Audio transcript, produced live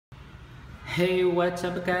Hey, what's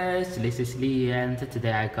up guys? This is Lee and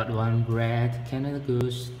today I got one red Canada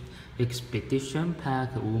Goose Expedition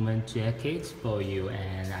Pack woman jacket for you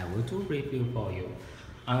and I will do review for you.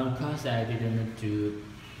 Of course I didn't do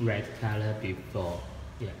red color before.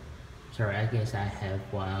 Yeah. Sorry, I guess I have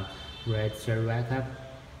one red cherry waka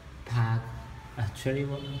pack cherry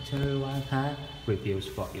waka reviews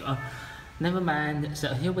for you. Never mind,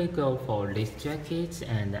 so here we go for this jacket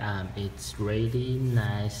and it's really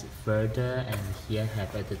nice further and here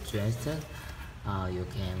have it adjusted. You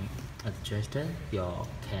can adjust your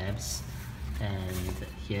caps and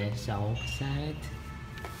here's outside,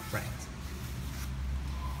 right,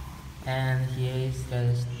 and here is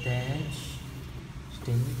the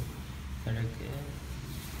still very good,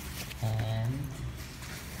 and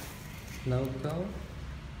logo.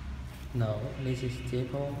 No, this is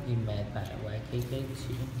staple made by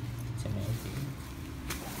YKK2. It's amazing.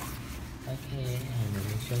 Okay, and let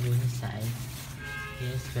me show you inside.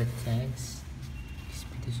 Here's the text,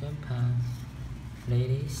 expedition path,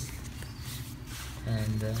 ladies,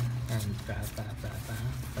 and blah blah blah blah.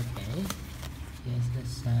 Okay, here's the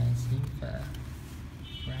size info,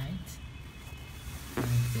 right?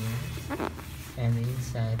 Okay, and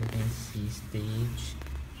inside you can see stage,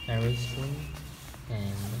 everything,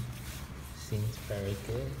 and seems very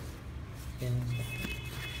good. Yes.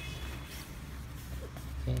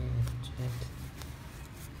 Okay, check.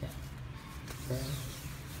 Yeah. Okay.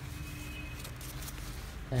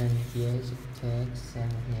 And here's the text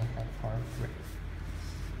and here have portrait.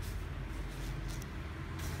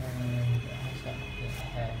 And also we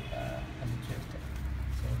have adjusted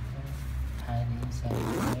hide inside the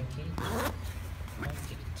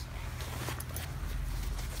package.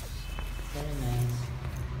 Very nice.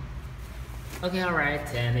 Okay, alright,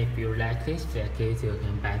 and if you like this jacket, you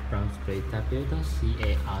can buy from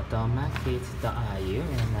www.caautomarket.ru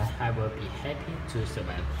and I will be happy to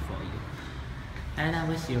survive for you. And I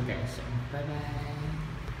will see you guys soon. Bye bye.